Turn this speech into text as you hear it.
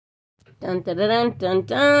Dun dun dun dun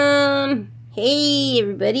dun. Hey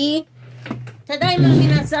everybody. Tadaima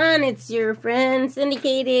minasan, it's your friend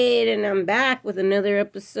Syndicated, and I'm back with another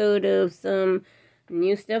episode of some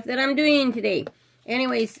new stuff that I'm doing today.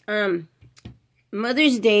 Anyways,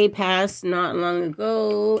 Mother's Day passed not long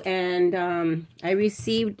ago, and I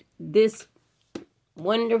received this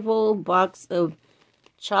wonderful box of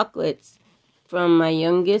chocolates from my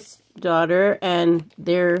youngest daughter, and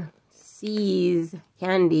they're C's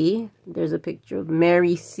candy. There's a picture of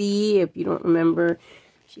Mary C. If you don't remember,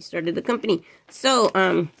 she started the company. So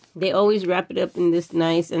they always wrap it up in this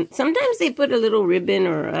nice, and sometimes they put a little ribbon,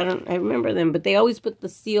 or I remember them, but they always put the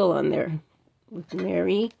seal on there with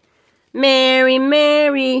Mary. Mary,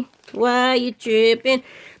 Mary, why you tripping?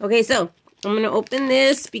 Okay, so I'm gonna open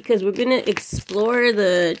this because we're gonna explore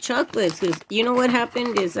the chocolates. Because you know what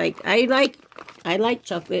happened is, like, I like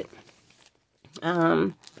chocolate,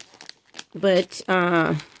 but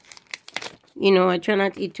you know, I try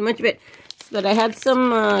not to eat too much of it. But I had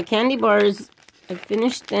some candy bars. I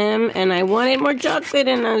finished them, and I wanted more chocolate,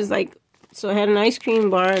 and I was like, so I had an ice cream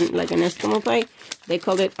bar, like an Eskimo pie. They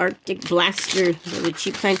called it Arctic Blaster, the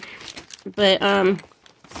cheap kind. But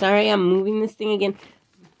sorry, I'm moving this thing again.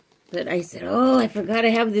 But I said, oh, I forgot I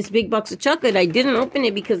have this big box of chocolate. I didn't open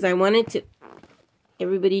it because I wanted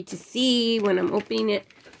everybody to see when I'm opening it.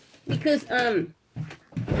 Because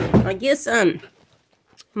I guess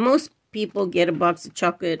most people get a box of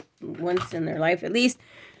chocolate once in their life at least.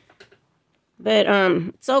 But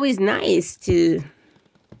it's always nice to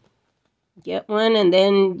get one, and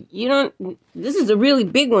then you don't, this is a really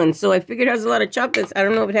big one, so I figured it has a lot of chocolates. I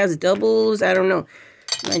don't know if it has doubles, I don't know.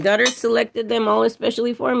 My daughter selected them all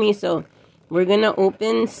especially for me, so we're gonna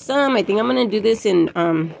open some. I think I'm gonna do this in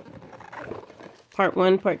part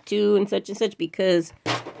 1, part 2, and such, because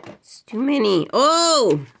it's too many.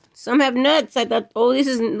 Oh, some have nuts. I thought, oh, this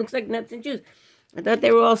looks like nuts and juice. I thought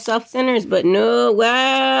they were all soft centers, but no.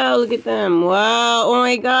 Wow, look at them. Wow, oh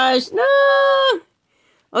my gosh, no.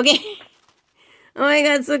 Okay. Oh my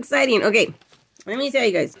god, so exciting. Okay, let me tell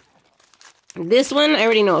you guys. This one, I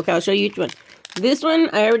already know. Okay, I'll show you each one. This one,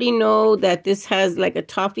 I already know that this has like a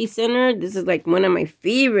toffee center. This is like one of my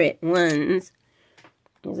favorite ones.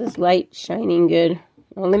 Is this light shining good?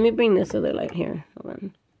 Oh, let me bring this other light here. Hold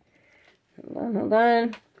on. Hold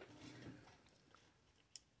on.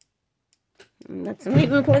 That's not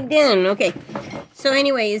even plugged in. Okay. So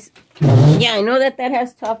anyways, yeah, I know that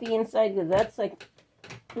has toffee inside, because that's like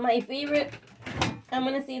my favorite. I'm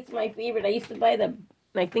going to say it's my favorite. I used to buy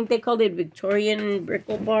I think they called it Victorian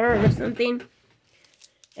Brickle Bar or something.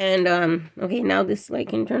 And, okay, now this light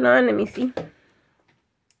can turn on. Let me see.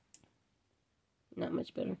 Not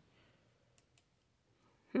much better.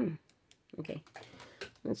 Okay.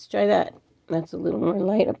 Let's try that. That's a little more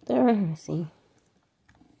light up there. Let me see.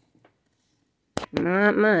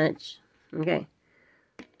 Not much. Okay.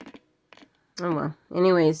 Oh, well.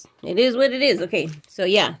 Anyways, it is what it is. Okay, so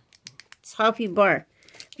yeah. Toffee bar.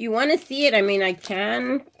 If you want to see it, I mean, I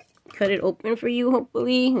can cut it open for you,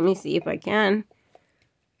 hopefully. Let me see if I can.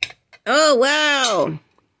 Oh, wow.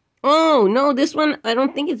 Oh, no, this one, I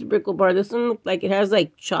don't think it's Brickle Bar. This one looks like it has,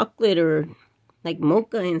 like, chocolate or, like,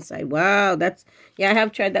 mocha inside. Wow, yeah, I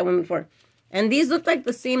have tried that one before. And these look like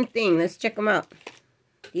the same thing. Let's check them out.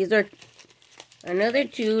 These are another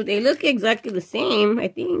two. They look exactly the same, I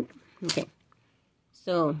think. Okay.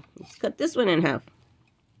 So, let's cut this one in half.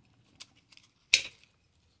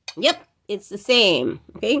 Yep, it's the same.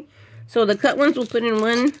 Okay, so the cut ones we'll put in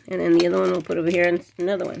one, and then the other one we'll put over here, and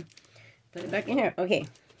another one. Put it back in here. Okay,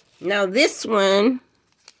 now this one,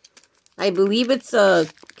 I believe it's a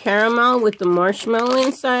caramel with the marshmallow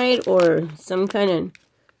inside, or some kind of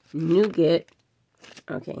nougat.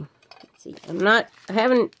 Okay, let's see. I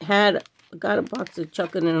haven't got a box of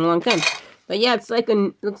chocolate in a long time, but yeah, it's like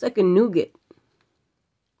looks like a nougat.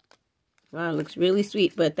 Wow, it looks really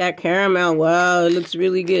sweet, but that caramel, wow, it looks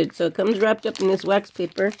really good. So it comes wrapped up in this wax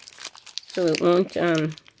paper, so it won't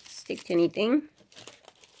stick to anything.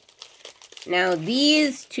 Now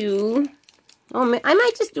these two, oh, I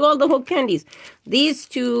might just do all the whole candies. These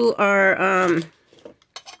two are,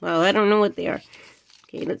 well, I don't know what they are.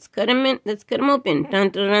 Okay, let's cut them in. Let's cut them open. Dun,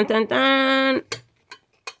 dun, dun, dun, dun.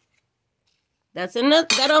 That's enough.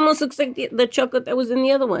 That almost looks like the chocolate that was in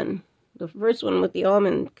the other one. The first one with the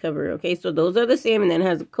almond cover. Okay, so those are the same, and then it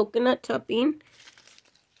has a coconut topping.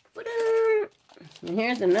 And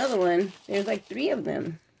here's another one. There's like 3 of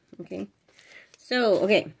them. Okay. So,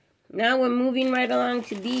 okay. Now we're moving right along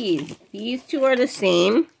to these. These two are the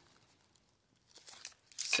same.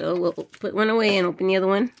 So we'll put one away and open the other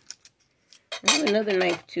one. I have another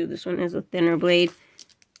knife too. This one has a thinner blade.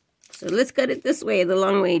 So let's cut it this way, the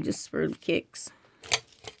long way, just for kicks.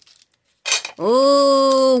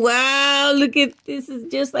 Oh, wow. Look at this.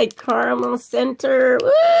 Is just like caramel center.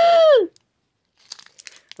 Woo!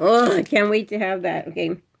 Oh, I can't wait to have that.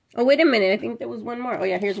 Okay. Oh, wait a minute. I think there was one more. Oh,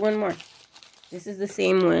 yeah, here's one more. This is the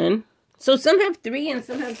same one. So some have 3 and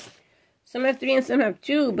some have 3 and some have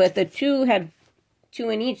 2, but the 2 had 2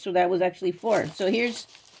 in each, so that was actually 4. So here's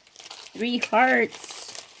 3 hearts.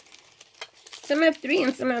 Some have 3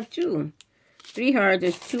 and some have 2. 3 hearts.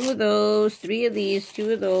 There's 2 of those, 3 of these,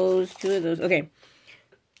 2 of those, 2 of those. Okay.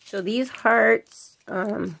 So these hearts,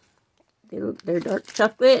 they're dark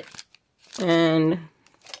chocolate, and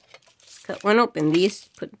cut one open. These,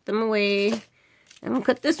 put them away, and we'll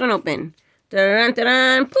cut this one open. Ta-da,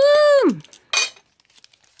 ta-da, boom!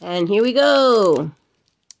 And here we go.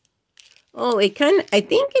 Oh, it I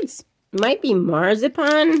think might be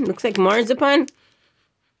marzipan. Looks like marzipan.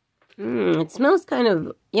 It smells kind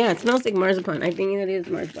of, yeah, it smells like marzipan. I think it is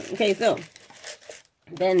marzipan. Okay, so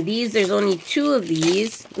then there's only 2 of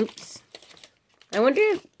these. Oops. I wonder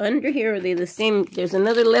if under here, are they the same? There's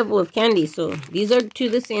another level of candy. So these are 2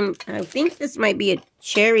 the same. I think this might be a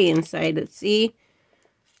cherry inside. Let's see.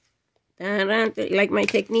 You like my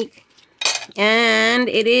technique? And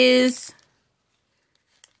it is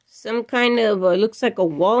some kind of, looks like a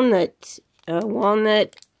walnut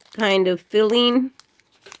kind of filling.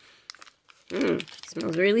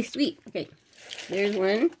 Smells really sweet. Okay, there's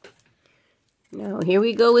one. Now here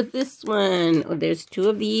we go with this one. Oh, there's 2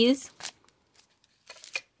 of these.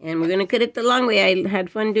 And we're going to cut it the long way. I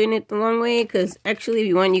had fun doing it the long way because actually if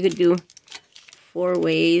you want, you could do 4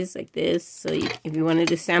 ways like this. So if you wanted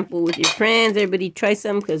to sample with your friends, everybody try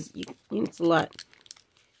some because it's a lot.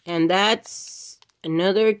 And that's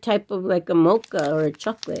another type of like a mocha or a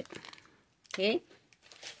chocolate. Okay.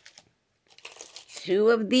 2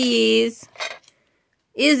 of these.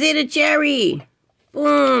 Is it a cherry?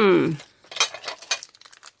 Boom.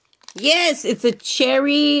 Yes, it's a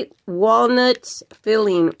cherry walnut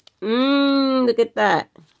filling. Look at that.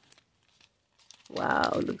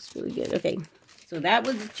 Wow, looks really good. Okay, so that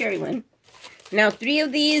was the cherry one. Now 3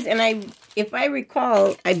 of these, and if I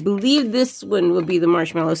recall, I believe this one will be the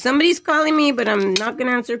marshmallow. Somebody's calling me, but I'm not going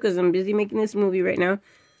to answer because I'm busy making this movie right now.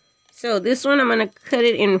 So this one, I'm going to cut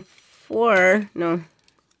it in 4. No.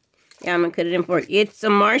 Yeah, I'm going to cut it in 4. It's a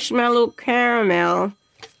marshmallow caramel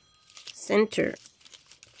center.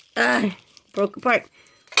 Broke apart.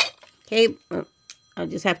 Okay, well, I'll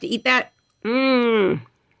just have to eat that. So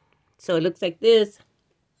it looks like this.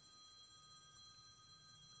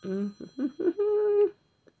 Oh,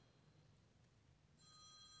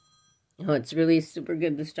 it's really super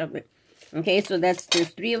good, this chocolate. Okay, so there's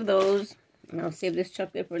 3 of those. And I'll save this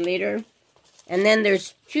chocolate for later. And then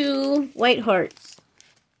there's 2 white hearts.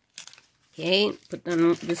 Okay, put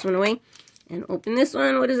this one away. And open this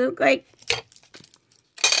one. What does it look like?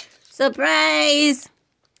 Surprise!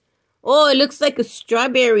 Oh, it looks like a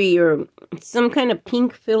strawberry or some kind of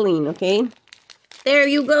pink filling, okay? There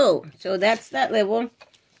you go. So that's that level.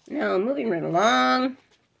 Now, moving right along.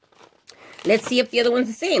 Let's see if the other one's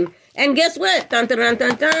the same. And guess what? Dun, dun, dun,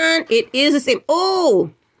 dun, dun. It is the same. Oh!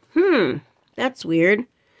 That's weird.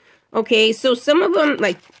 Okay, so some of them,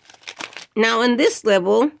 like, now on this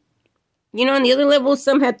level, you know, on the other level,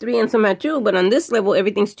 some had 3 and some had 2, but on this level,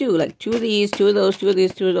 everything's 2. Like 2 of these, 2 of those, 2 of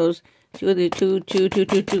these, 2 of those, 2 of the 2, 2, 2,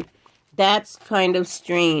 2, 2. That's kind of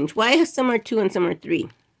strange. Why some are 2 and some are 3?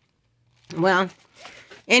 Well,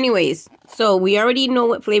 anyways, so we already know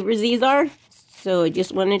what flavors these are. So I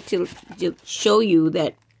just wanted to show you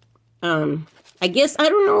that, I guess, I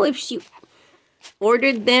don't know if she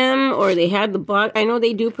ordered them or they had the box. I know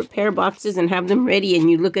they do prepare boxes and have them ready and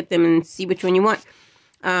you look at them and see which one you want.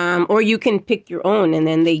 Or you can pick your own and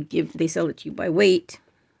then they sell it to you by weight.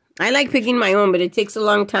 I like picking my own, but it takes a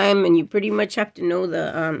long time and you pretty much have to know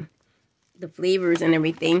the flavors and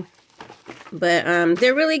everything. But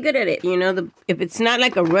they're really good at it, you know. If it's not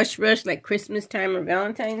like a rush like Christmas time or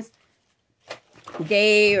Valentine's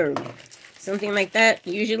Day or something like that,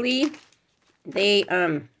 usually they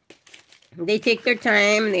take their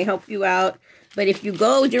time and they help you out. But if you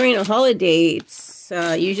go during a holiday, it's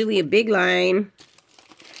usually a big line.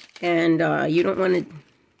 And you don't want to...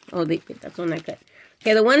 Oh, that's one I cut.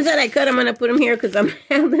 Okay, the ones that I cut, I'm going to put them here because I'm going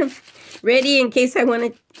to have them ready in case I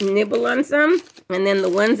want to nibble on some. And then the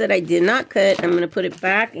ones that I did not cut, I'm going to put it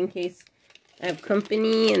back in case I have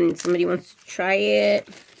company and somebody wants to try it.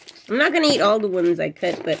 I'm not going to eat all the ones I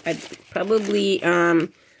cut, but I probably...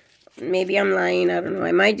 maybe I'm lying. I don't know.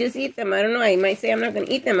 I might just eat them. I don't know. I might say I'm not going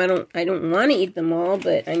to eat them. I don't want to eat them all,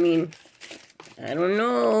 but I mean... I don't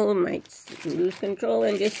know, might lose control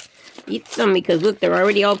and just eat some because look, they're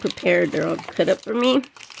already all prepared. They're all cut up for me.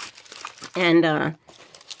 And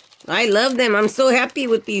I love them. I'm so happy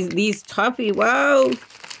with these toffee. Wow.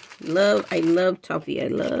 I love toffee. I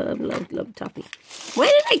love toffee. Why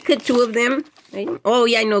did I cut 2 of them? Oh,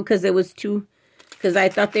 yeah, I know, because there was 2. Because I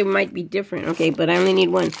thought they might be different. Okay, but I only need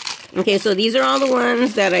 1. Okay, so these are all the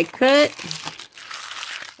ones that I cut.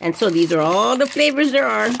 And so these are all the flavors there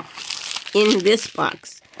are in this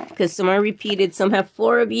box. Because some are repeated. Some have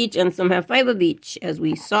 4 of each and some have 5 of each, as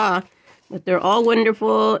we saw. But they're all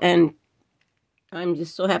wonderful. And I'm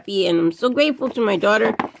just so happy. And I'm so grateful to my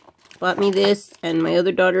daughter. Bought me this. And my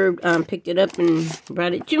other daughter picked it up and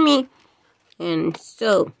brought it to me. And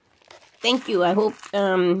so, thank you. I hope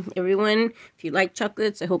everyone, if you like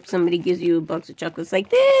chocolates, I hope somebody gives you a box of chocolates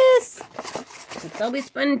like this. It's always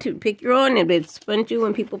fun to pick your own, and it's fun too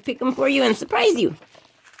when people pick them for you and surprise you.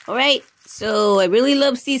 All right, so I really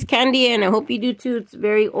love See's candy, and I hope you do too. It's a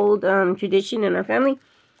very old tradition in our family.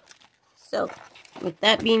 So, with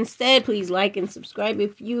that being said, please like and subscribe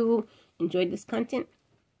if you enjoyed this content.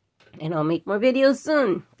 And I'll make more videos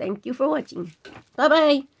soon. Thank you for watching.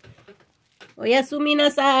 Bye-bye. Oyasumi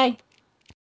nasai.